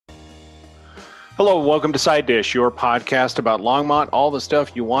Hello, welcome to Side Dish, your podcast about Longmont, all the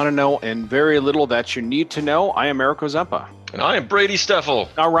stuff you want to know and very little that you need to know. I am Eric Ozempa. And I am Brady Steffel.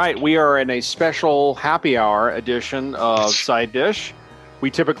 All right, we are in a special happy hour edition of Side Dish. We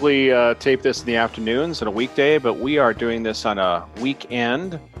typically tape this in the afternoons on a weekday, but we are doing this on a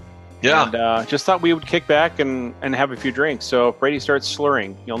weekend. Yeah. And just thought we would kick back and have a few drinks. So if Brady starts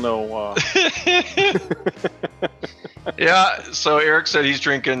slurring, you'll know. Yeah, so Eric said he's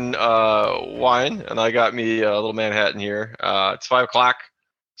drinking wine, and I got me a little Manhattan here. It's 5 o'clock,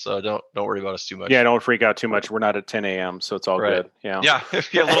 so don't worry about us too much. Yeah, don't freak out too much. We're not at 10 a.m., so it's all good. Yeah,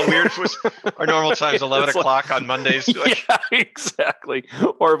 it'd be a little weird if it was our normal time's 11 o'clock on Mondays. Yeah, exactly.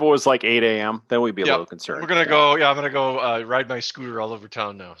 Or if it was like 8 a.m., then we'd be a little concerned. We're going to go, I'm going to go ride my scooter all over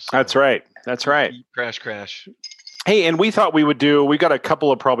town now. So. That's right. Crash. Hey, and we thought we got a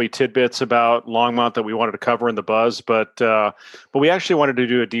couple of probably tidbits about Longmont that we wanted to cover in the buzz, but we actually wanted to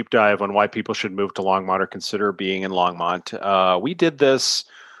do a deep dive on why people should move to Longmont or consider being in Longmont. We did this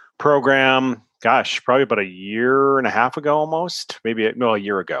program, probably about a year and a half ago almost, a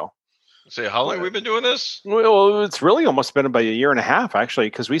year ago. Say, how long have we been doing this? Well, it's really almost been about a year and a half, actually,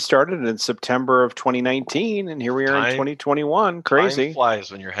 because we started in September of 2019, and here we are in 2021. Crazy. Time flies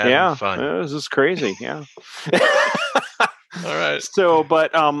when you're having fun. This is crazy, yeah. All right. So,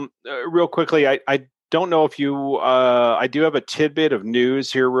 but real quickly, I don't know if you, I do have a tidbit of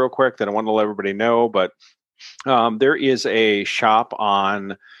news here real quick that I want to let everybody know, but there is a shop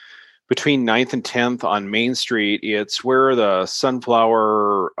on between 9th and 10th on Main Street. It's where the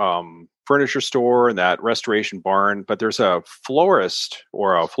Sunflower furniture store and that restoration barn, but there's a florist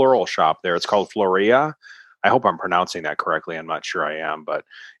or a floral shop there. It's called Florea. I hope I'm pronouncing that correctly. I'm not sure I am, but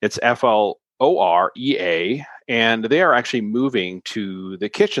it's Florea, and they are actually moving to the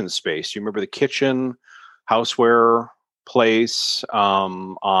kitchen space. You remember the kitchen houseware place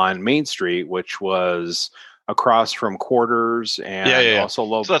on Main Street, which was across from Quarters and also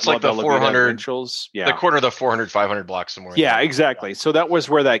low. So that's like the 400 Winchell's. Yeah, the corner of the 400, 500 blocks somewhere. Yeah, exactly. So that was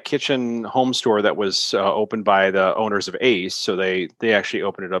where that kitchen home store that was opened by the owners of Ace. So they actually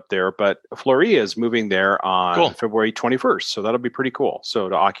opened it up there. But Florea is moving there on February 21st. So that'll be pretty cool. So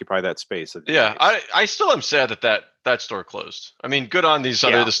to occupy that space. Yeah, I still am sad that store closed. I mean, good on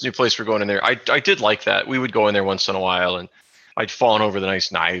this new place we're going in there. I did like that. We would go in there once in a while, and I'd fallen over the nice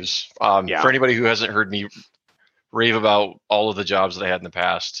knives. For anybody who hasn't heard me rave about all of the jobs that I had in the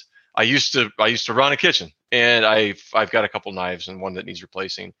past, I used to run a kitchen, and I've got a couple knives and one that needs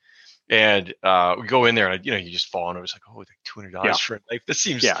replacing. And we go in there, and you just fall, and it was like, like $200 for a knife. This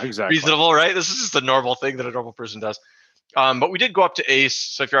seems reasonable, right? This is just the normal thing that a normal person does. But we did go up to Ace.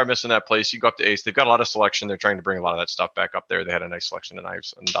 So if you are missing that place, you go up to Ace. They've got a lot of selection. They're trying to bring a lot of that stuff back up there. They had a nice selection of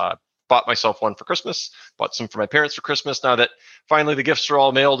knives, and bought myself one for Christmas, bought some for my parents for Christmas. Now that finally the gifts are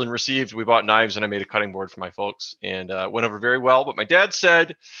all mailed and received, we bought knives, and I made a cutting board for my folks, and went over very well. But my dad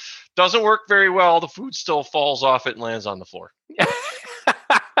said, doesn't work very well. The food still falls off it and lands on the floor. The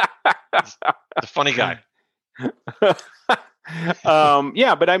funny guy. But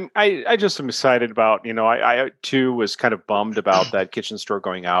I just am excited about, I too was kind of bummed about that kitchen store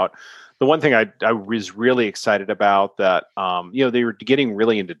going out. The one thing I was really excited about that, they were getting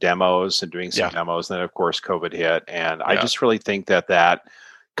really into demos and doing some demos. And then, of course, COVID hit. And I just really think that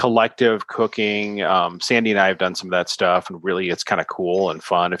collective cooking, Sandy and I have done some of that stuff. And really, it's kind of cool and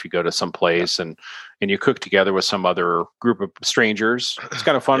fun if you go to some place and you cook together with some other group of strangers. It's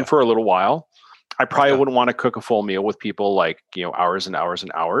kind of fun for a little while. I probably wouldn't want to cook a full meal with people like, hours and hours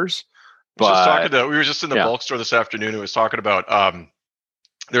and hours. But we were just in the bulk store this afternoon. It was talking about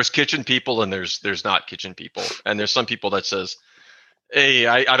there's kitchen people and there's not kitchen people. And there's some people that says, hey,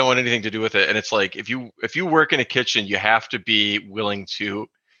 I don't want anything to do with it. And it's like, if you work in a kitchen, you have to be willing to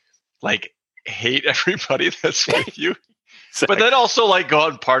hate everybody that's with you, but then also go out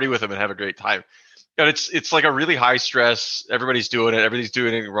and party with them and have a great time. And it's like a really high stress. Everybody's doing it. Everybody's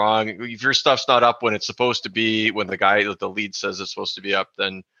doing it wrong. If your stuff's not up when it's supposed to be, when the lead says it's supposed to be up,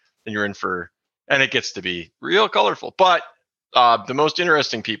 then you're in for, and it gets to be real colorful. But the most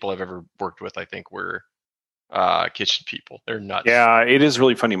interesting people I've ever worked with, I think, were kitchen people. They're nuts. Yeah, it is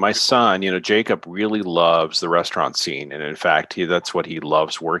really funny. My son, Jacob, really loves the restaurant scene, and in fact, that's what he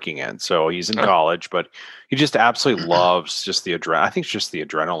loves working in. So he's in college, but he just absolutely loves just the I think it's just the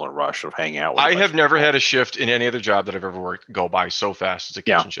adrenaline rush of hanging out with. I have never had a shift in any other job that I've ever worked go by so fast as a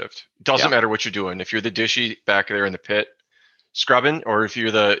kitchen shift. It doesn't matter what you're doing. If you're the dishy back there in the pit scrubbing, or if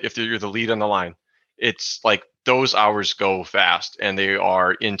you're the lead on the line, it's like those hours go fast and they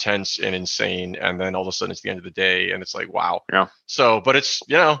are intense and insane. And then all of a sudden it's the end of the day and it's like, wow. Yeah. So, but it's,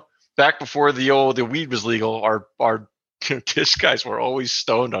 back before the weed was legal, our dish guys were always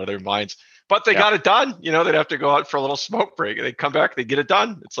stoned out of their minds. But they got it done. You know, they'd have to go out for a little smoke break, and they'd come back, they get it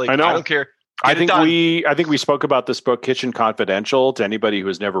done. It's like, I don't care. I think we spoke about this book, Kitchen Confidential, to anybody who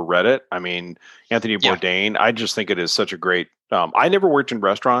has never read it. I mean, Anthony Bourdain. I just think it is such a great. I never worked in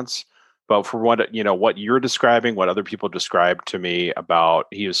restaurants, but for what you're describing, what other people described to me about,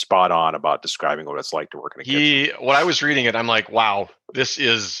 he is spot on about describing what it's like to work in a kitchen. When I was reading it, I'm like, wow, this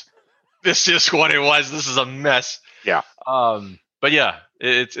is what it was. This is a mess. Yeah. But yeah,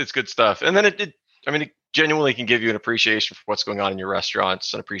 it's good stuff. And then it genuinely can give you an appreciation for what's going on in your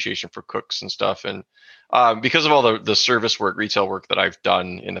restaurants, an appreciation for cooks and stuff. And because of all the service work, retail work that I've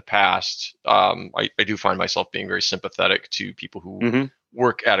done in the past, I do find myself being very sympathetic to people who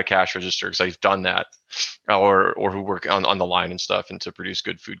work at a cash register, because I've done that, or who work on the line and stuff, and to produce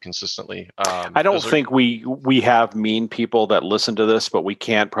good food consistently. I don't think we have mean people that listen to this, but we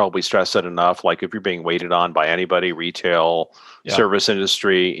can't probably stress it enough. Like, if you're being waited on by anybody, retail, service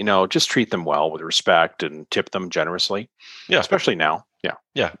industry, just treat them well with respect and tip them generously. Yeah, especially now.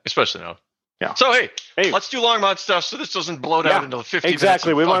 Yeah, especially now. Yeah. So hey, let's do Longmont stuff so this doesn't blow out into 50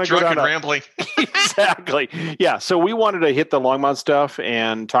 exactly. minutes we want to drunken rambling. Exactly. Yeah. So we wanted to hit the Longmont stuff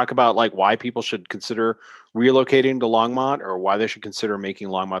and talk about like why people should consider relocating to Longmont, or why they should consider making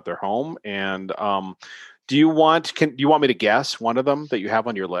Longmont their home. And do you want me to guess one of them that you have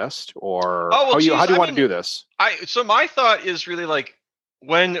on your list, or how do you want to do this? So my thought is really like,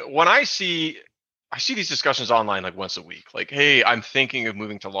 when I see these discussions online like once a week, like, hey, I'm thinking of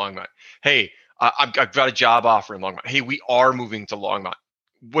moving to Longmont. Hey, I've got a job offer in Longmont. Hey, we are moving to Longmont.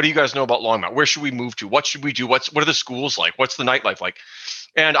 What do you guys know about Longmont? Where should we move to? What should we do? What are the schools like? What's the nightlife like?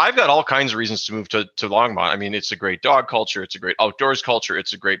 And I've got all kinds of reasons to move to Longmont. I mean, it's a great dog culture. It's a great outdoors culture.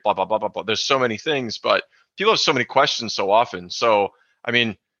 It's a great blah, blah, blah, blah, blah. There's so many things, but people have so many questions so often. So, I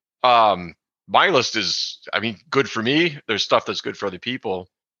mean, my list is, good for me. There's stuff that's good for other people.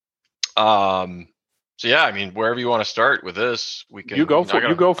 So yeah, wherever you want to start with this, we can. You go for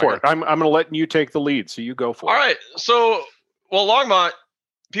it. I'm going to let you take the lead, so you go for it. All right. So, Longmont,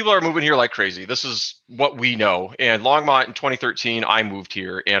 people are moving here like crazy. This is what we know. And Longmont in 2013, I moved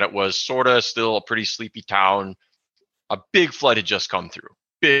here, and it was sort of still a pretty sleepy town. A big flood had just come through.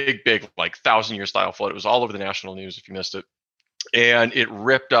 Big, like 1,000-year style flood. It was all over the national news if you missed it. And it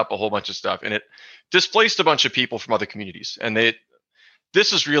ripped up a whole bunch of stuff, and it displaced a bunch of people from other communities. And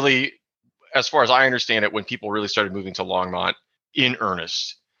this is really, as far as I understand it, when people really started moving to Longmont in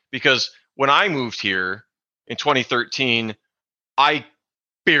earnest. Because when I moved here in 2013, I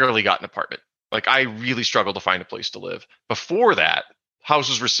barely got an apartment. Like, I really struggled to find a place to live. Before that,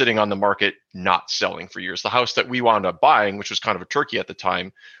 houses were sitting on the market not selling for years. The house that we wound up buying, which was kind of a turkey at the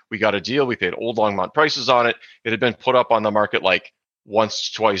time, we got a deal. We paid old Longmont prices on it. It had been put up on the market like once,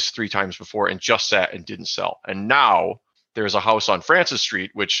 twice, 3 times before, and just sat and didn't sell. And now there's a house on Francis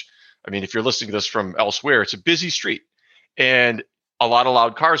Street, which, if you're listening to this from elsewhere, it's a busy street, and a lot of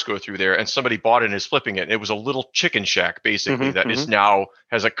loud cars go through there, and somebody bought it and is flipping it. It was a little chicken shack, basically, that is now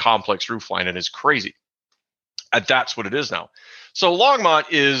has a complex roof line and is crazy. And that's what it is now. So Longmont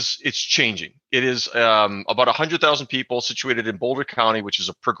it's changing. It is about 100,000 people situated in Boulder County, which is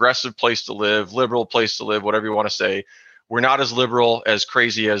a progressive place to live, liberal place to live, whatever you want to say. We're not as liberal, as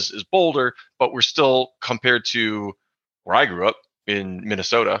crazy as Boulder, but we're still, compared to where I grew up in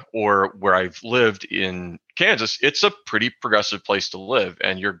Minnesota or where I've lived in Kansas, it's a pretty progressive place to live,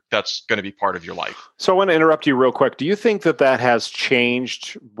 and that's going to be part of your life. So I want to interrupt you real quick. Do you think that has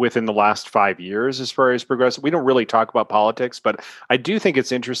changed within the last 5 years as far as progressive? We don't really talk about politics, but I do think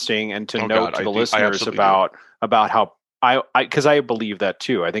it's interesting, and to note to the listeners about how because I believe that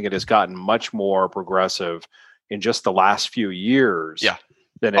too. I think it has gotten much more progressive in just the last few years. Yeah.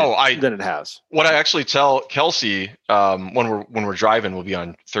 Than it has. What I actually tell Kelsey when we're driving, we'll be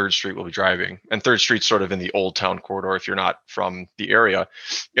on 3rd Street. We'll be driving, and 3rd Street's sort of in the Old Town corridor if you're not from the area,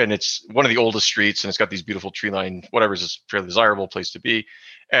 and it's one of the oldest streets, and it's got these beautiful tree line, whatever's a fairly desirable place to be.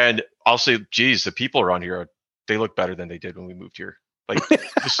 And I'll say, geez, the people around here they look better than they did when we moved here. Like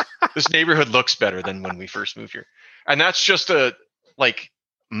this neighborhood looks better than when we first moved here, and that's just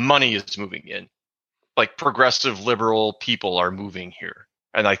money is moving in. Like, progressive liberal people are moving here.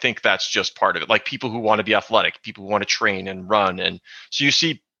 And I think that's just part of it. Like, people who want to be athletic, people who want to train and run. And so you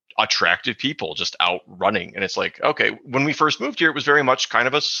see attractive people just out running. And it's like, okay, when we first moved here, it was very much kind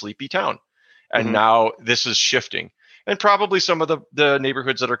of a sleepy town. And now this is shifting. And probably some of the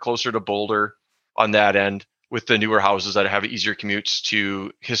neighborhoods that are closer to Boulder on that end, with the newer houses that have easier commutes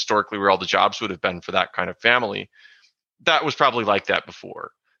to historically where all the jobs would have been for that kind of family, that was probably like that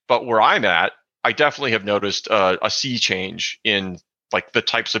before. But where I'm at, I definitely have noticed a sea change in like the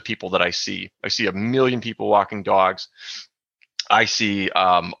types of people that I see. I see 1 million people walking dogs. I see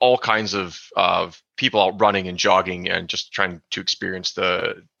all kinds of people out running and jogging and just trying to experience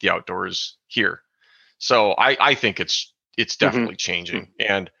the outdoors here. So I think it's definitely changing.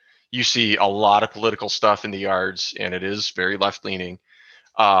 And you see a lot of political stuff in the yards, and it is very left leaning.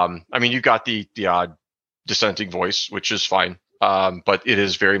 I mean, you've got the odd dissenting voice, which is fine. But it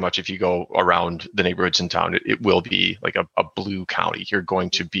is very much, if you go around the neighborhoods in town, it will be like a blue county. You're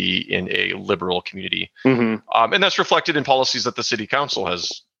going to be in a liberal community. And that's reflected in policies that the city council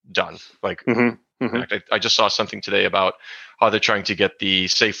has done. Like, in fact, I just saw something today about how they're trying to get the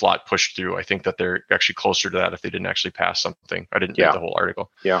safe lot pushed through. I think that they're actually closer to that if they didn't actually pass something. I didn't read the whole article.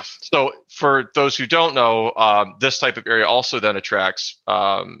 Yeah. So for those who don't know, this type of area also then attracts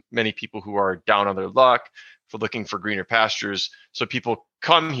many people who are down on their luck, for looking for greener pastures. So people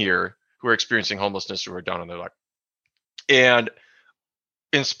come here who are experiencing homelessness, who are down on their luck. And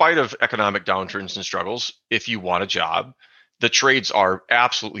in spite of economic downturns and struggles, if you want a job, the trades are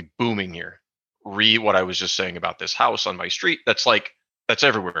absolutely booming here. What I was just saying about this house on my street, that's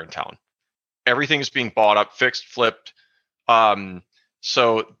everywhere in town. Everything is being bought up, fixed, flipped.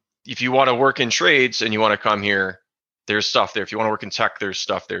 So if you want to work in trades and you want to come here, there's stuff there. If you want to work in tech, there's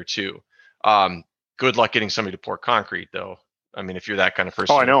stuff there too. Good luck getting somebody to pour concrete, though. I mean, if you're that kind of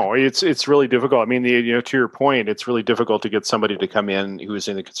person. Oh, I know. It's really difficult. I mean, to your point, it's really difficult to get somebody to come in who is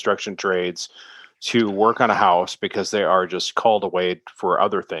in the construction trades to work on a house because they are just called away for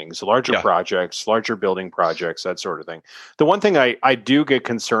other things, larger projects, larger building projects, that sort of thing. The one thing I do get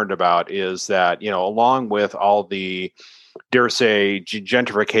concerned about is that, along with all the, dare say,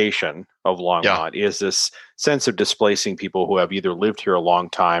 gentrification of Longmont is this sense of displacing people who have either lived here a long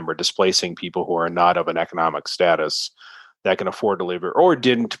time or displacing people who are not of an economic status that can afford to live here or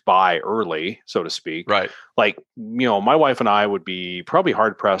didn't buy early, so to speak. Right. Like, my wife and I would be probably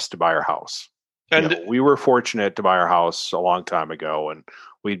hard pressed to buy our house. And we were fortunate to buy our house a long time ago, and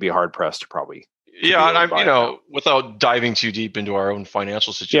we'd be hard pressed to probably. Yeah. And I'm, without diving too deep into our own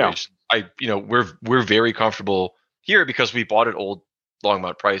financial situation, we're very comfortable here because we bought at old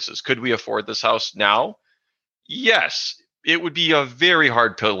Longmont prices. Could we afford this house now? Yes. It would be a very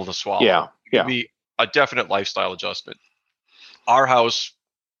hard pill to swallow. Yeah. It would be a definite lifestyle adjustment. Our house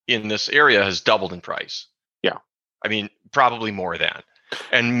in this area has doubled in price. Yeah. I mean, probably more than.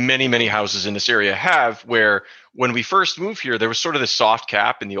 And many, many houses in this area have, where when we first moved here, there was sort of this soft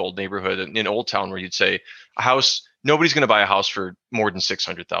cap in the old neighborhood in Old Town where you'd say a house, nobody's going to buy a house for more than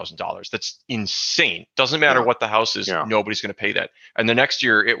 $600,000. That's insane. Doesn't matter what the house is. Nobody's going to pay that. And the next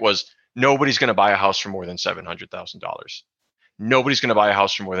year it was, nobody's going to buy a house for more than $700,000. Nobody's going to buy a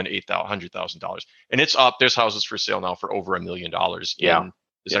house for more than $800,000. And it's up. There's houses for sale now for over $1 million.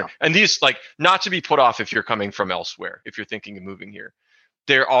 And these, not to be put off if you're coming from elsewhere, if you're thinking of moving here.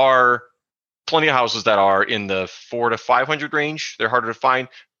 There are plenty of houses that are in the 400 to 500 range. They're harder to find.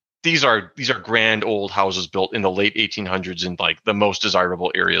 These are grand old houses built in the late 1800s in the most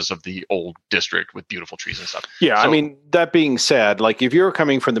desirable areas of the old district with beautiful trees and stuff. Yeah, so, I mean, that being said, if you're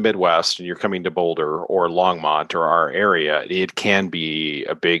coming from the Midwest and you're coming to Boulder or Longmont or our area, it can be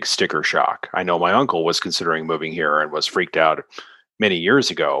a big sticker shock. I know my uncle was considering moving here and was freaked out many years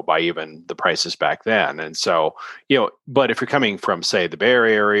ago by even the prices back then. And so, but if you're coming from, say, the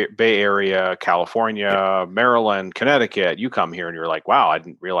Bay Area, California, Maryland, Connecticut, you come here and you're like, wow, I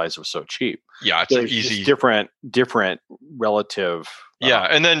didn't realize it was so cheap. Yeah, it's easy. Different relative.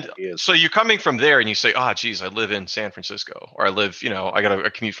 And then, so you're coming from there and you say, geez, I live in San Francisco, or I live, I got a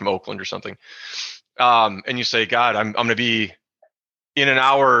commute from Oakland or something. And you say, God, I'm going to be in an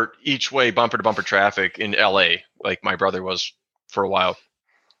hour each way, bumper to bumper traffic in LA, like my brother was for a while.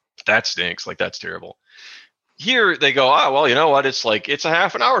 That stinks. That's terrible. Here they go, well, you know what? It's a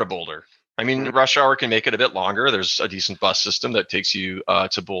half an hour to Boulder. I mean, rush hour can make it a bit longer. There's a decent bus system that takes you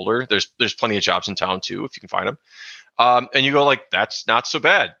to Boulder. There's plenty of jobs in town too, if you can find them. And you go that's not so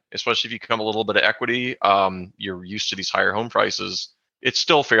bad, especially if you come a little bit of equity. You're used to these higher home prices. It's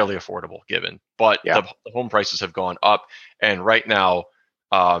still fairly affordable given, but the home prices have gone up. And right now,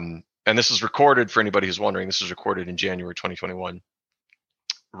 and this is recorded for anybody who's wondering, this is recorded in January 2021.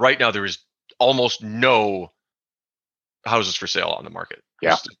 Right now, there is almost no houses for sale on the market.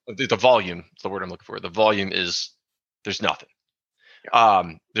 Yeah. The volume, the word I'm looking for, the volume is, there's nothing.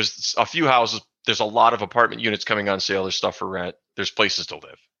 There's a few houses. There's a lot of apartment units coming on sale. There's stuff for rent. There's places to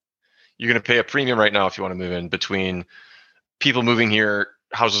live. You're going to pay a premium right now if you want to move in, between people moving here,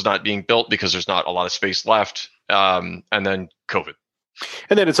 houses not being built because there's not a lot of space left, and then COVID.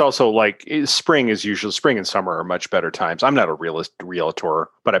 And then it's also spring and summer are much better times. I'm not a realtor,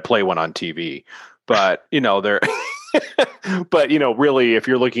 but I play one on TV. But they're But, really, if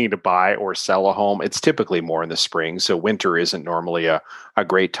you're looking to buy or sell a home, it's typically more in the spring. So winter isn't normally a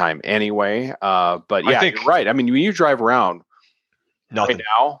great time anyway. But yeah, you're right. I mean, when you drive around nothing. right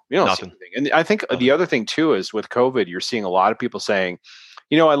now, you don't nothing. see anything. And I think the other thing too is with COVID, you're seeing a lot of people saying,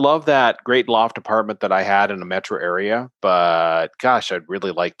 I love that great loft apartment that I had in a metro area, but gosh, I'd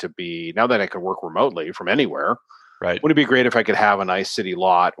really like to be, now that I can work remotely from anywhere. Right. Wouldn't it be great if I could have a nice city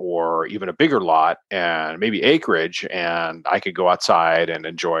lot or even a bigger lot and maybe acreage, and I could go outside and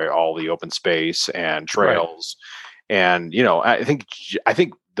enjoy all the open space and trails. Right. And, I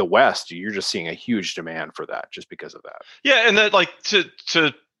think the West, you're just seeing a huge demand for that just because of that. Yeah. And that, like,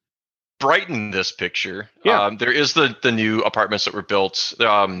 to brighten this picture, there is the new apartments that were built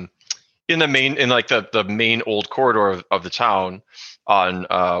in the main old corridor of the town on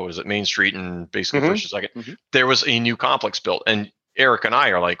Main Street and basically First and Second. Mm-hmm. There was a new complex built, and Eric and I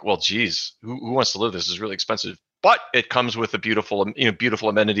are like, well, geez, who wants to live this? This is really expensive, but it comes with a beautiful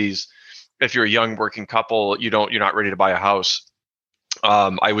amenities. If you're a young working couple, you're not ready to buy a house.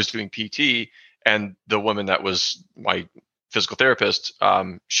 I was doing PT, and the woman that was my physical therapist,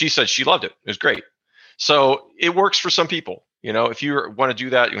 she said she loved it. It was great. So it works for some people. If you want to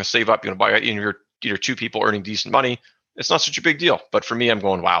do that, you're going to save up, you're going to buy it, and you're either two people earning decent money, it's not such a big deal. But for me, I'm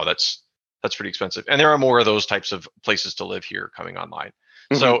going, wow, that's pretty expensive. And there are more of those types of places to live here coming online.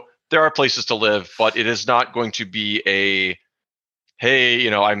 Mm-hmm. So there are places to live, but it is not going to be a,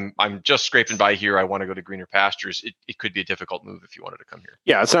 hey, I'm just scraping by here, I want to go to greener pastures. It could be a difficult move if you wanted to come here.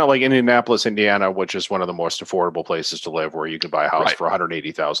 Yeah, it's not like Indianapolis, Indiana, which is one of the most affordable places to live, where you can buy a house for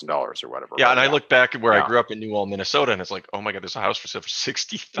 $180,000 or whatever. Yeah, and I look back at where I grew up in New Ulm, Minnesota, and it's like, oh my God, there's a house for sale for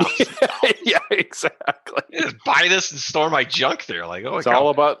 $60,000. Yeah, exactly. Just buy this and store my junk there. Like, oh, it's all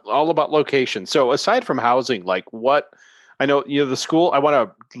about location. So aside from housing, like what I know, the school. I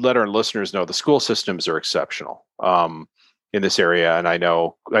want to let our listeners know the school systems are exceptional. In this area, and I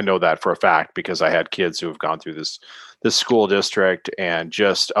know that for a fact because I had kids who have gone through this school district, and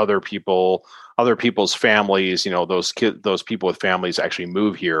just other people's families. Those people with families actually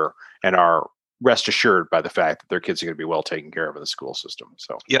move here and are rest assured by the fact that their kids are going to be well taken care of in the school system.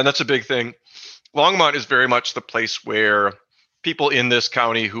 So yeah, and that's a big thing. Longmont is very much the place where people in this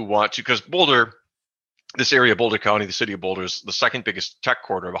county who want to, because Boulder, this area, Boulder County, the city of Boulder, is the second biggest tech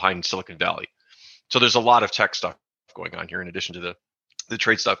corridor behind Silicon Valley. So there's a lot of tech stuff going on here in addition to the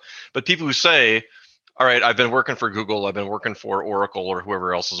trade stuff. But people who say, all right, I've been working for Google, I've been working for Oracle, or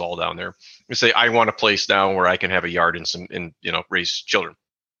whoever else is all down there, who say, I want a place now where I can have a yard and raise children.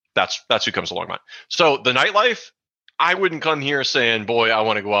 That's who comes along. So the nightlife, I wouldn't come here saying, boy, I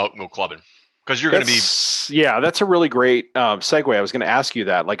want to go out and go clubbing, because you're going to be. Yeah, that's a really great segue. I was going to ask you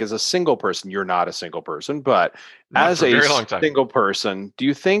that. Like, as a single person, you're not a single person, but as a single person, do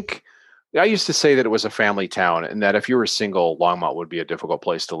you think? I used to say that it was a family town, and that if you were single, Longmont would be a difficult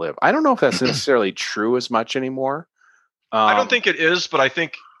place to live. I don't know if that's necessarily true as much anymore. I don't think it is, but I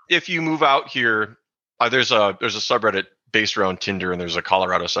think if you move out here, there's a subreddit based around Tinder, and there's a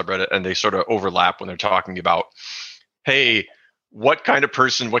Colorado subreddit, and they sort of overlap when they're talking about, hey, what kind of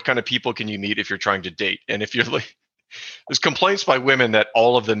person, what kind of people can you meet if you're trying to date? And if you're like, there's complaints by women that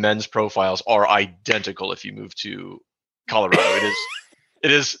all of the men's profiles are identical if you move to Colorado.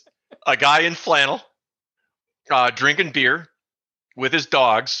 It is a guy in flannel, drinking beer with his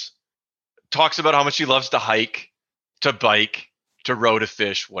dogs, talks about how much he loves to hike, to bike, to row, to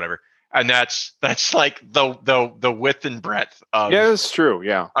fish, whatever. And that's like the width and breadth of. Yeah, that's true.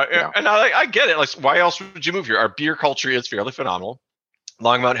 Yeah. And I get it. Like, why else would you move here? Our beer culture is fairly phenomenal.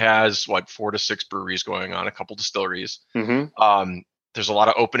 Longmont has 4 to 6 breweries going on, a couple distilleries. Mm-hmm. There's a lot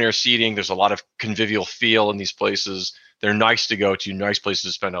of open air seating. There's a lot of convivial feel in these places. They're nice to go to, nice places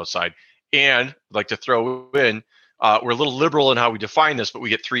to spend outside. And I'd like to throw in, we're a little liberal in how we define this, but we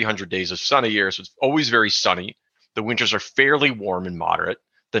get 300 days of sun a year. So it's always very sunny. The winters are fairly warm and moderate.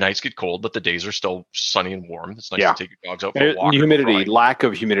 The nights get cold, but the days are still sunny and warm. It's nice to take your dogs out for a walk. Lack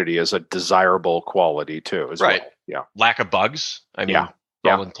of humidity is a desirable quality too, as well. Yeah. Lack of bugs. I mean,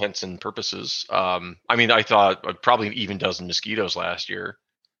 for all intents and purposes. I thought probably an even dozen mosquitoes last year.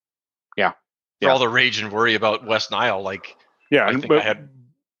 Yeah. For all the rage and worry about West Nile, I think I had.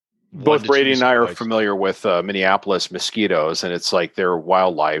 Both Brady and I are familiar with Minneapolis mosquitoes, and it's like they're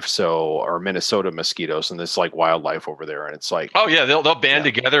wildlife. or Minnesota mosquitoes, and it's like wildlife over there, and it's like, oh yeah, they'll band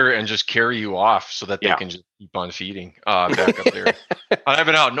together and just carry you off so that they can just keep on feeding back up there. I've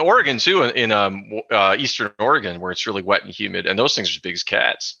been out in Oregon too, in Eastern Oregon, where it's really wet and humid, and those things are as big as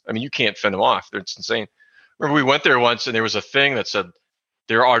cats. I mean, you can't fend them off; it's insane. Remember, we went there once, and there was a thing that said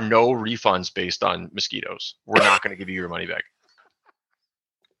there are no refunds based on mosquitoes. We're not going to give you your money back.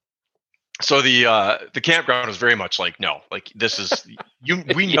 So the campground was very much like, no, like this is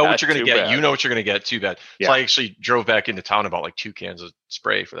we know what you're going to get. Bad. You know what you're going to get. Too bad. Yeah. So I actually drove back into town about like 2 cans of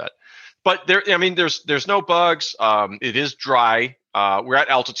spray for that. But there's no bugs. It is dry. We're at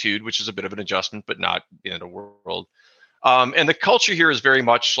altitude, which is a bit of an adjustment, but not the end of the world. And the culture here is very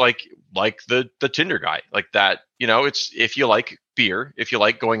much like the Tinder guy, like that. It's if you like beer, if you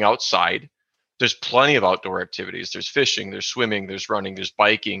like going outside, there's plenty of outdoor activities. There's fishing, there's swimming, there's running, there's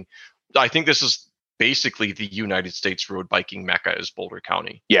biking. I think this is basically the United States road biking mecca is Boulder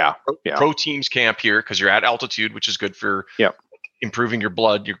County. Yeah. Pro teams camp here because you're at altitude, which is good for improving your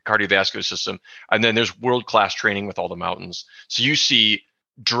blood, your cardiovascular system. And then there's world-class training with all the mountains. So you see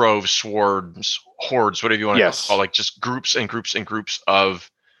droves, swarms, hordes, whatever you want to call it, like just groups and groups and groups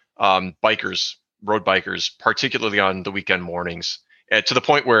of bikers, road bikers, particularly on the weekend mornings, to the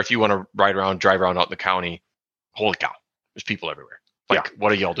point where if you want to drive around out in the county, holy cow, there's people everywhere. Like, what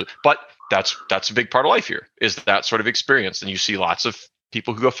do y'all do? But that's a big part of life here, is that sort of experience. And you see lots of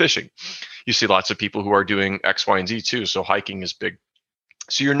people who go fishing. You see lots of people who are doing X, Y, and Z too. So hiking is big.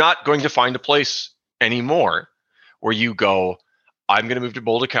 So you're not going to find a place anymore where you go, I'm going to move to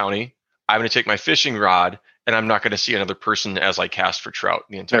Boulder County. I'm going to take my fishing rod, and I'm not going to see another person as I cast for trout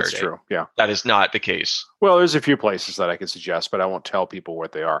the entire day. That's true. Yeah. That is not the case. Well, there's a few places that I could suggest, but I won't tell people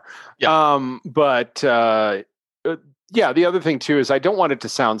what they are. Yeah. Yeah, the other thing too is I don't want it to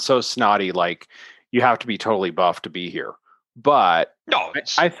sound so snotty, like you have to be totally buff to be here. But no,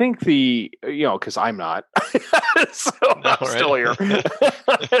 I think because I'm not, so I'm still here.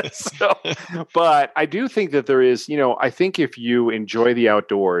 But I do think that there is, I think if you enjoy the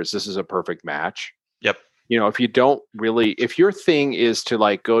outdoors, this is a perfect match. Yep. If your thing is to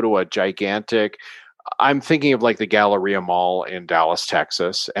like go to a gigantic, I'm thinking of like the Galleria Mall in Dallas,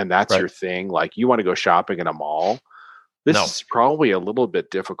 Texas, and that's your thing. Like you want to go shopping in a mall. This is probably a little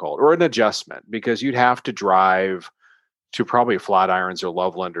bit difficult or an adjustment because you'd have to drive to probably Flatirons or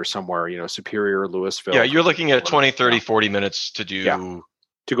Loveland or somewhere, Superior, Louisville. Yeah, you're looking at 20, 30, 40 minutes to do.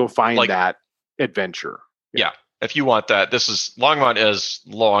 To go find that adventure. Yeah. If you want that, Longmont has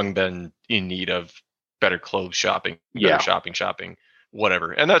long been in need of better clothes shopping, better shopping,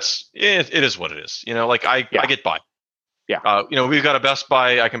 whatever. And it is what it is. I get by. Yeah. We've got a Best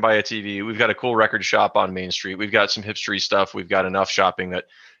Buy. I can buy a TV. We've got a cool record shop on Main Street. We've got some hipstery stuff. We've got enough shopping that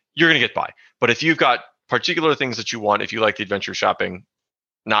you're going to get by. But if you've got particular things that you want, if you like the adventure shopping,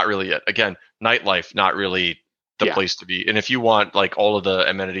 not really it. Again, nightlife, not really the place to be. And if you want like all of the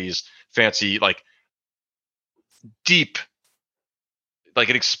amenities, fancy, like deep, like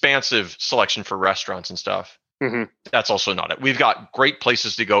an expansive selection for restaurants and stuff, that's also not it. We've got great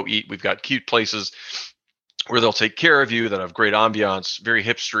places to go eat. We've got cute places where they'll take care of you, that have great ambiance, very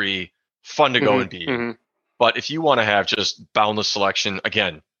hipstery, fun to go and be. But if you want to have just boundless selection,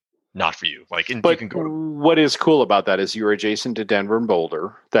 again, not for you. You can go. What is cool about that is you're adjacent to Denver and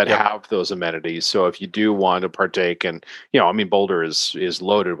Boulder that have those amenities. So if you do want to partake, and Boulder is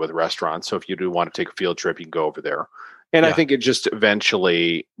loaded with restaurants. So if you do want to take a field trip, you can go over there. And I think it just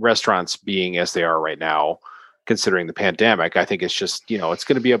eventually, restaurants being as they are right now, considering the pandemic, I think it's just, it's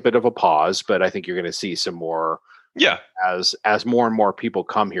going to be a bit of a pause, but I think you're going to see some more. Yeah. As more and more people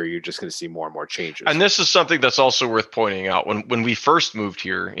come here, you're just going to see more and more changes. And this is something that's also worth pointing out. When we first moved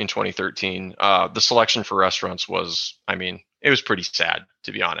here in 2013, the selection for restaurants was, it was pretty sad,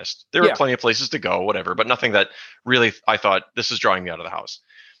 to be honest. There were plenty of places to go, whatever, but nothing that really I thought this is drawing me out of the house.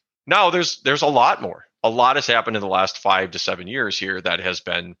 Now there's a lot more. A lot has happened in the last 5 to 7 years here that has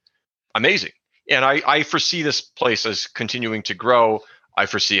been amazing. And I foresee this place as continuing to grow. I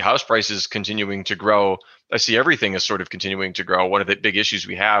foresee house prices continuing to grow. I see everything as sort of continuing to grow. One of the big issues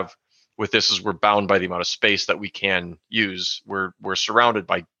we have with this is we're bound by the amount of space that we can use. We're surrounded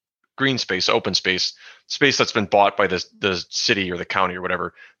by green space, open space that's been bought by the city or the county or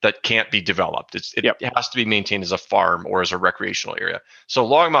whatever that can't be developed. It has to be maintained as a farm or as a recreational area. So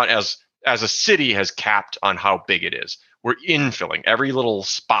Longmont as a city has capped on how big it is. We're infilling. Every little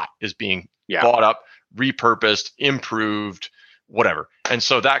spot is being bought up, repurposed, improved, whatever. And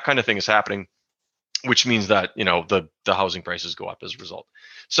so that kind of thing is happening, which means that, the housing prices go up as a result.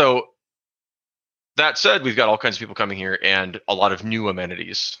 So that said, we've got all kinds of people coming here and a lot of new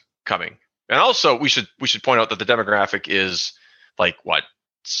amenities coming. And also we should point out that the demographic is like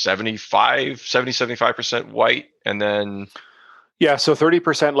 75% white, and then so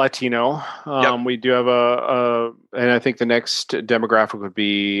 30% Latino. We do have and I think the next demographic would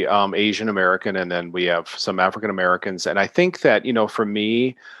be Asian American, and then we have some African Americans. And I think that, for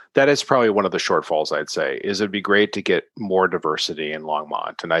me, that is probably one of the shortfalls, I'd say, is it'd be great to get more diversity in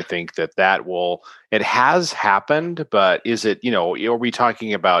Longmont. And I think it has happened, but is it, are we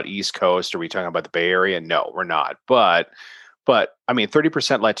talking about East Coast? Are we talking about the Bay Area? No, we're not. But I mean,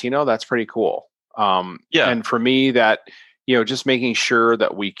 30% Latino, that's pretty cool. And for me that, just making sure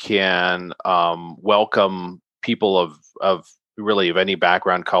that we can welcome people of really of any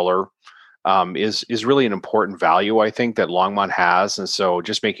background, color, is really an important value, I think, that Longmont has. And so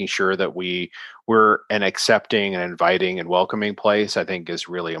just making sure that we're an accepting and inviting and welcoming place, I think, is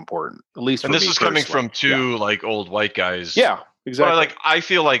really important, at least and for this me is personally. Coming from two like old white guys. Yeah, exactly. But I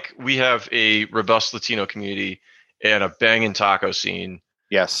feel like we have a robust Latino community and a banging taco scene.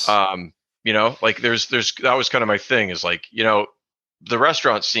 Yes. Like there's that was kind of my thing, is like, the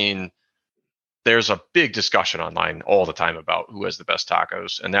restaurant scene, there's a big discussion online all the time about who has the best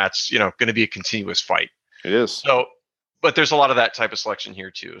tacos, and that's going to be a continuous fight. It is. So, but there's a lot of that type of selection here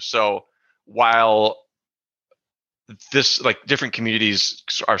too. So while this, like, different communities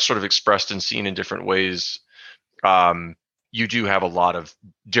are sort of expressed and seen in different ways, you do have a lot of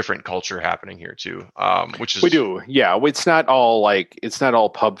different culture happening here too, which is, we do. Yeah, it's not all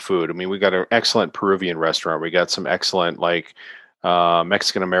pub food. I mean, we got an excellent Peruvian restaurant. We got some excellent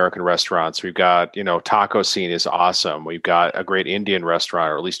Mexican American restaurants. We've got, taco scene is awesome. We've got a great Indian restaurant,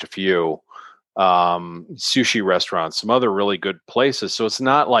 or at least a few, sushi restaurants, some other really good places. So it's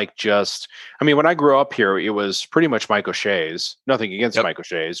not like just, I mean, when I grew up here, it was pretty much Mike O'Shea's. Nothing against Mike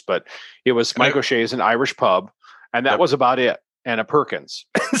O'Shea's, but it was Mike O'Shea's, an Irish pub, and that was about it. And a Perkins.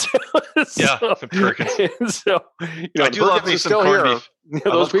 Perkins. So, I do love me some corned beef.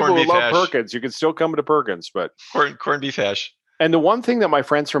 Those people who love Perkins, you can still come to Perkins, but corned beef hash. And the one thing that my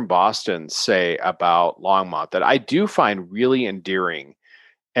friends from Boston say about Longmont that I do find really endearing,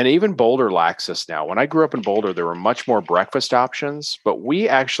 and even Boulder lacks this now. When I grew up in Boulder, there were much more breakfast options, but we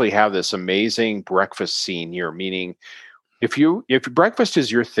actually have this amazing breakfast scene here, meaning if breakfast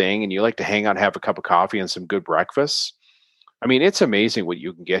is your thing and you like to hang out and have a cup of coffee and some good breakfast, I mean, it's amazing what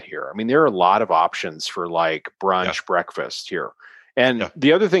you can get here. I mean, there are a lot of options for like brunch breakfast here. And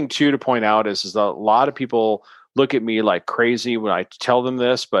the other thing too to point out is a lot of people look at me like crazy when I tell them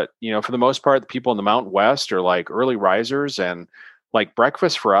this, but for the most part, the people in the Mountain West are like early risers, and like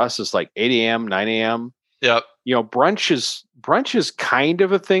breakfast for us is like 8 a.m., 9 a.m. Yep. Brunch is kind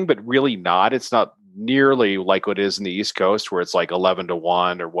of a thing, but really not. It's not nearly like what it is in the East Coast, where it's like 11 to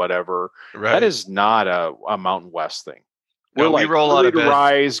 1 or whatever. Right. That is not a Mountain West thing. We're like, we roll out of bed.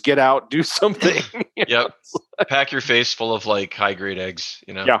 Rise, get out, do something. Yep. Pack your face full of like high grade eggs.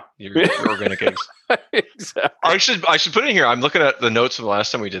 Yeah. Your organic eggs. Exactly. I should put it in here. I'm looking at the notes from the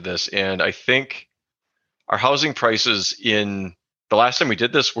last time we did this, and I think our housing prices in the last time we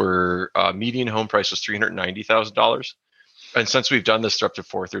did this were median home price was $390,000, and since we've done this, they're up to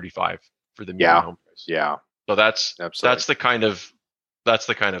 $435,000 for the median home price. Yeah. So that's the kind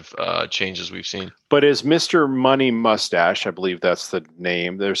of changes we've seen. But as Mr. Money Mustache, I believe that's the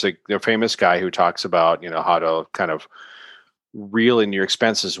name. There's a famous guy who talks about how to kind of reel in your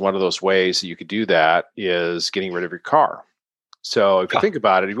expenses. One of those ways that you could do that is getting rid of your car. So if you think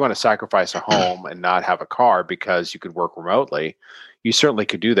about it, if you want to sacrifice a home and not have a car because you could work remotely, you certainly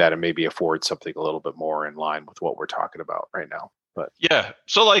could do that and maybe afford something a little bit more in line with what we're talking about right now. But yeah,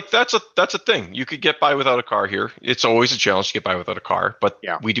 so like that's a thing. You could get by without a car here. It's always a challenge to get by without a car, but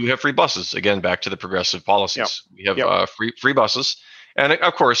we do have free buses. Again, back to the progressive policies. We have free buses, and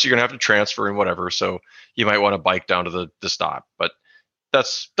of course you're gonna have to transfer and whatever. So you might want to bike down to the stop, but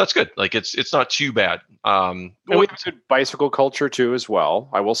that's good. Like it's not too bad. And we have good bicycle culture too, as well.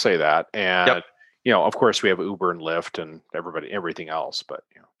 I will say that, and of course we have Uber and Lyft and everything else. But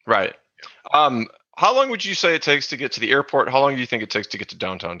right. How long would you say it takes to get to the airport? How long do you think it takes to get to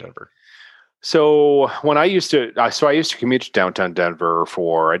downtown Denver? So when I used to commute to downtown Denver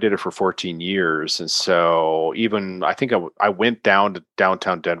I did it for 14 years. And so I think I went down to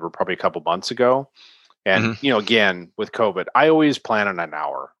downtown Denver probably a couple months ago. And, again, with COVID, I always plan on an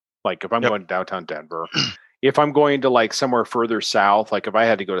hour. Like if I'm going to downtown Denver, if I'm going to like somewhere further south, like if I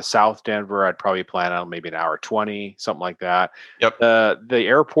had to go to South Denver, I'd probably plan on maybe an hour 20, something like that. Yep. The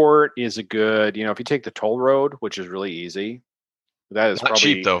airport is a good, if you take the toll road, which is really easy, that is not probably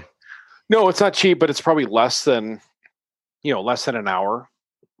cheap though. No, it's not cheap, but it's probably less than an hour.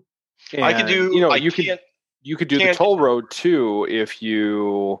 And, I could do, you could do the toll road too if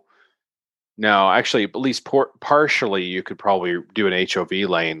you. No, actually, at least partially, you could probably do an HOV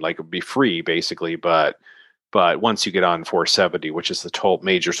lane, like it would be free basically, but once you get on 470, which is the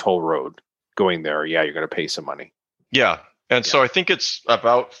major toll road going there, you're going to pay some money. Yeah, and so I think it's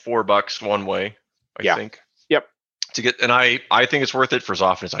about $4 one way. I think. Yep. to get, and I think it's worth it for as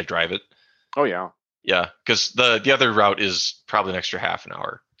often as I drive it. Oh yeah. Yeah, because the other route is probably an extra half an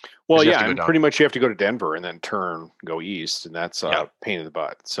hour. Well, yeah, and pretty much you have to go to Denver and then go east, and that's yeah. pain in the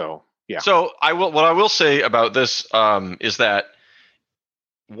butt. So yeah. So what I will say about this is that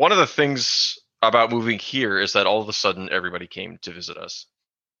one of the things about moving here is that all of a sudden everybody came to visit us.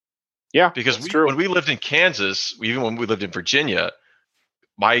 Yeah, because when we lived in Kansas, even when we lived in Virginia,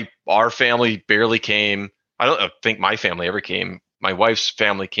 our family barely came. I don't think my family ever came. My wife's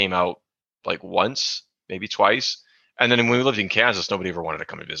family came out like once, maybe twice. And then when we lived in Kansas, nobody ever wanted to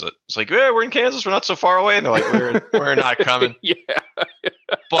come and visit. It's like, yeah, we're in Kansas. We're not so far away. And they're like, we're not coming. Yeah.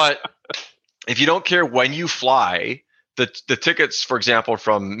 But if you don't care when you fly, the tickets, for example,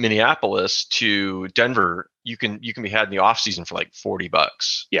 from Minneapolis to Denver, you can be had in the off season for like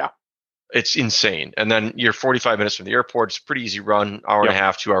 $40. Yeah. It's insane. And then you're 45 minutes from the airport. It's a pretty easy run, hour and a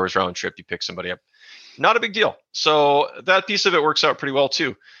half, 2 hours round trip. You pick somebody up. Not a big deal. So that piece of it works out pretty well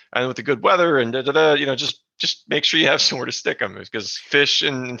too. And with the good weather and just make sure you have somewhere to stick them, because fish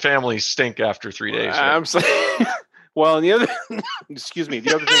and families stink after 3 days. Right? Absolutely. Well, and the other, excuse me,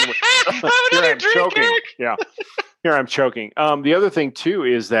 the other thing. Here I'm choking. Yeah. Here I'm choking. The other thing too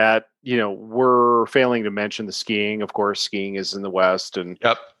is that, we're failing to mention the skiing. Of course, skiing is in the West, and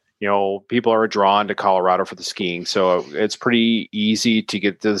people are drawn to Colorado for the skiing. So it's pretty easy to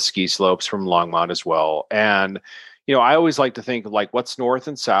get to the ski slopes from Longmont as well. And, I always like to think like what's north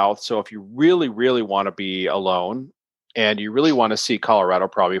and south. So if you really, really want to be alone and you really want to see Colorado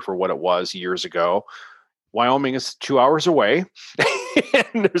probably for what it was years ago, Wyoming is 2 hours away.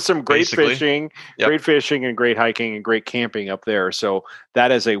 And there's some great fishing, and great hiking and great camping up there. So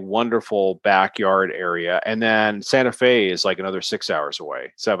that is a wonderful backyard area. And then Santa Fe is like another 6 hours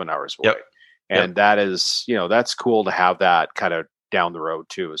away, 7 hours away. And that is, that's cool to have that kind of down the road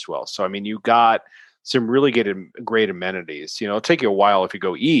too, as well. So, I mean, you got some really great amenities. It'll take you a while if you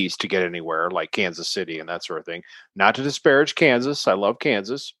go east to get anywhere like Kansas City and that sort of thing. Not to disparage Kansas. I love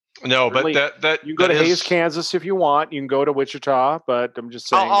Kansas. No, really, but you can go to Hays, Kansas if you want. You can go to Wichita, but I'm just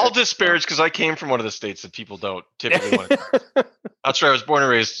saying. I'll disparage because I came from one of the states that people don't typically want to. That's where I was born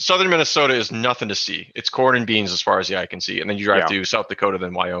and raised. Southern Minnesota is nothing to see. It's corn and beans as far as the eye can see. And then you drive to South Dakota,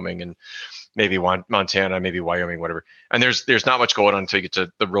 then Wyoming, and maybe Montana, maybe Wyoming, whatever. And there's not much going on until you get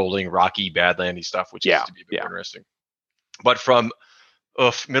to the rolling, rocky, badlandy stuff, which gets to be a bit more interesting. But from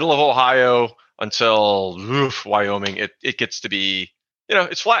middle of Ohio until Wyoming, it gets to be,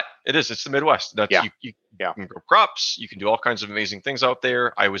 it's flat. It is. It's the Midwest. That's you can grow crops. You can do all kinds of amazing things out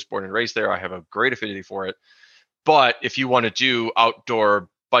there. I was born and raised there. I have a great affinity for it. But if you want to do outdoor,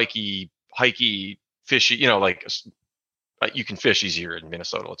 bikey, hikey, fishy, you can fish easier in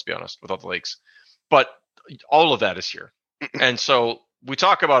Minnesota, let's be honest, with all the lakes. But all of that is here. And so we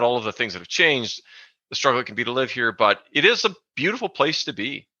talk about all of the things that have changed, the struggle it can be to live here, but it is a beautiful place to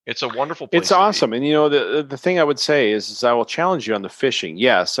be. It's a wonderful place. It's awesome. And, the thing I would say is I will challenge you on the fishing.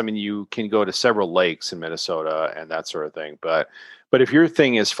 Yes. I mean, you can go to several lakes in Minnesota and that sort of thing. But if your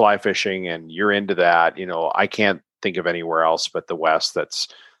thing is fly fishing and you're into that, I can't think of anywhere else but the West. It's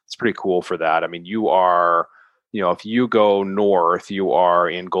pretty cool for that. I mean, you are, if you go north, you are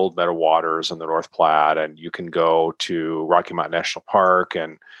in Gold Meadow waters in the North Platte, and you can go to Rocky Mountain National Park.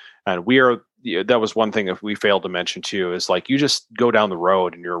 And we are, that was one thing that we failed to mention too, is like you just go down the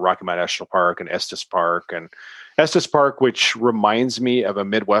road and you're at Rocky Mountain National Park and Estes Park, which reminds me of a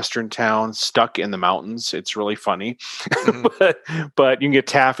Midwestern town stuck in the mountains. It's really funny, but you can get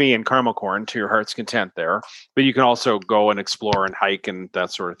taffy and caramel corn to your heart's content there, but you can also go and explore and hike and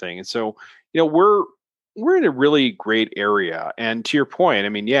that sort of thing. And so, we're in a really great area. And to your point, I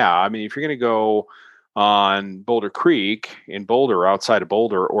mean, if you're going to go on Boulder Creek in Boulder, outside of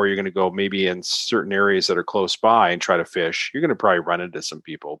Boulder, or you're going to go maybe in certain areas that are close by and try to fish, you're going to probably run into some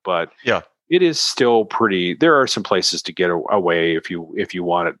people. But it is still pretty. There are some places to get away if you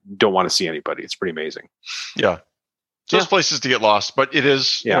don't want to see anybody. It's pretty amazing. Yeah, there's places to get lost, but it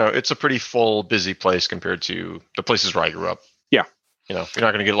is it's a pretty full, busy place compared to the places where I grew up. Yeah, you're not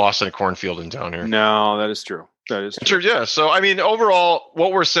going to get lost in a cornfield in town here. No, that is true. That is true. Yeah. So, I mean, overall,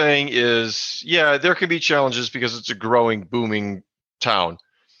 what we're saying is, there can be challenges because it's a growing, booming town.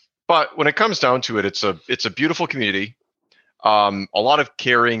 But when it comes down to it, it's a beautiful community. A lot of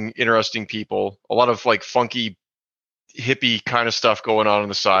caring, interesting people, a lot of like funky, hippie kind of stuff going on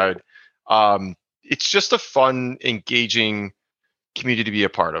the side. It's just a fun, engaging community to be a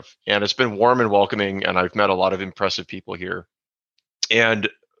part of. And it's been warm and welcoming. And I've met a lot of impressive people here. And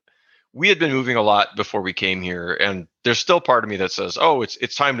we had been moving a lot before we came here, and there's still part of me that says, oh,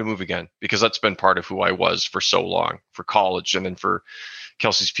 it's time to move again, because that's been part of who I was for so long, for college and then for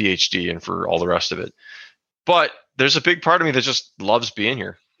Kelsey's PhD and for all the rest of it. But there's a big part of me that just loves being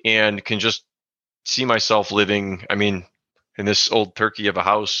here and can just see myself living, I mean, in this old turkey of a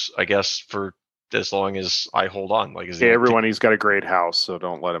house, I guess, for as long as I hold on. Like, everyone, he's got a great house, so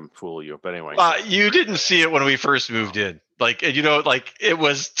don't let him fool you. But anyway, you didn't see it when we first moved in. Like, and it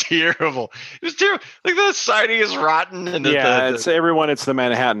was terrible. It was terrible. Like, the siding is rotten. And it's everyone. It's the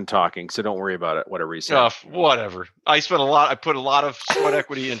Manhattan talking. So don't worry about it. Whatever he said. Whatever. I put a lot of sweat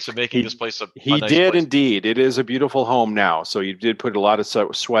equity into making this place He nice did place. Indeed. It is a beautiful home now. So you did put a lot of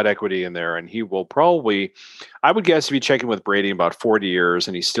sweat equity in there, and he will probably, I would guess, if you check in with Brady in about 40 years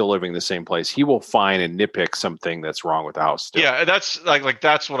and he's still living in the same place, he will find and nitpick something that's wrong with the house still. Yeah, that's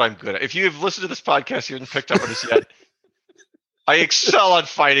that's what I'm good at. If you've listened to this podcast, you haven't picked up on this yet. I excel at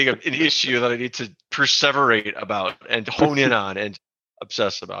finding an issue that I need to perseverate about and hone in on and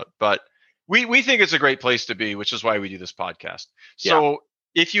obsess about. But we think it's a great place to be, which is why we do this podcast. So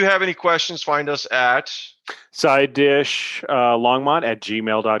if you have any questions, find us at Side Dish Longmont at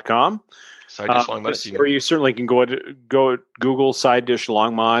gmail.com. Or you certainly can go Google Side Dish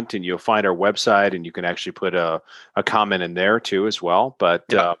Longmont, and you'll find our website, and you can actually put a comment in there too as well. But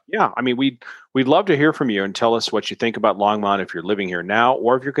I mean, we'd love to hear from you and tell us what you think about Longmont if you're living here now,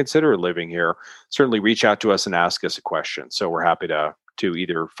 or if you're considering living here. Certainly reach out to us and ask us a question. So we're happy to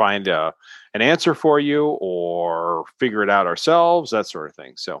either find an answer for you or figure it out ourselves, that sort of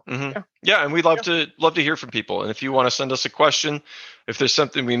thing. So and we'd love to hear from people. And if you want to send us a question, if there's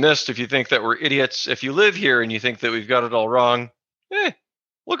something we missed, if you think that we're idiots, if you live here and you think that we've got it all wrong,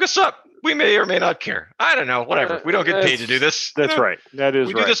 look us up. We may or may not care. I don't know. Whatever. We don't get paid to do this. That's right. That is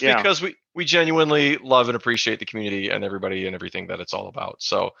right. We do this because we genuinely love and appreciate the community and everybody and everything that it's all about.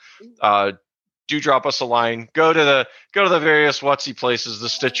 So do drop us a line. Go to the various Whatsy places, the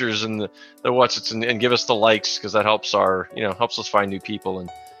Stitchers and the Whatsits, and give us the likes, because that helps helps us find new people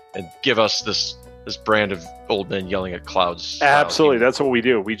and give us this brand of old men yelling at clouds. Absolutely. That's what we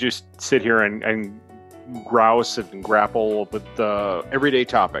do. We just sit here and grouse and grapple with everyday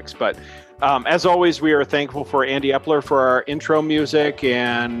topics. But as always, we are thankful for Andy Epler for our intro music.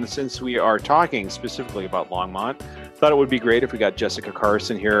 And since we are talking specifically about Longmont, thought it would be great if we got Jessica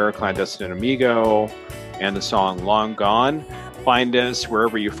Carson here, Clandestine Amigo, and the song Long Gone. Find us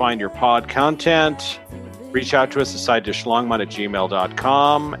wherever you find your pod content. Reach out to us at sidedishlongmont at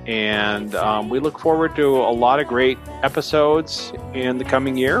gmail.com. And we look forward to a lot of great episodes in the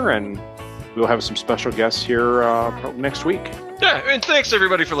coming year. And we'll have some special guests here next week. Yeah, and thanks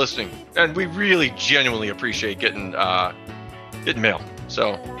everybody for listening. And we really genuinely appreciate getting mail.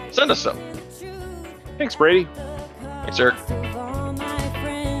 So send us some. Thanks, Brady. Thanks, Eric.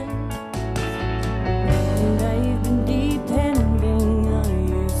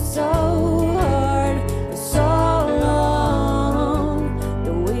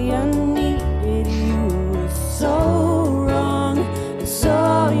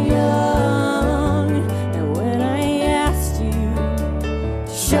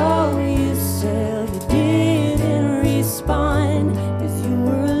 Show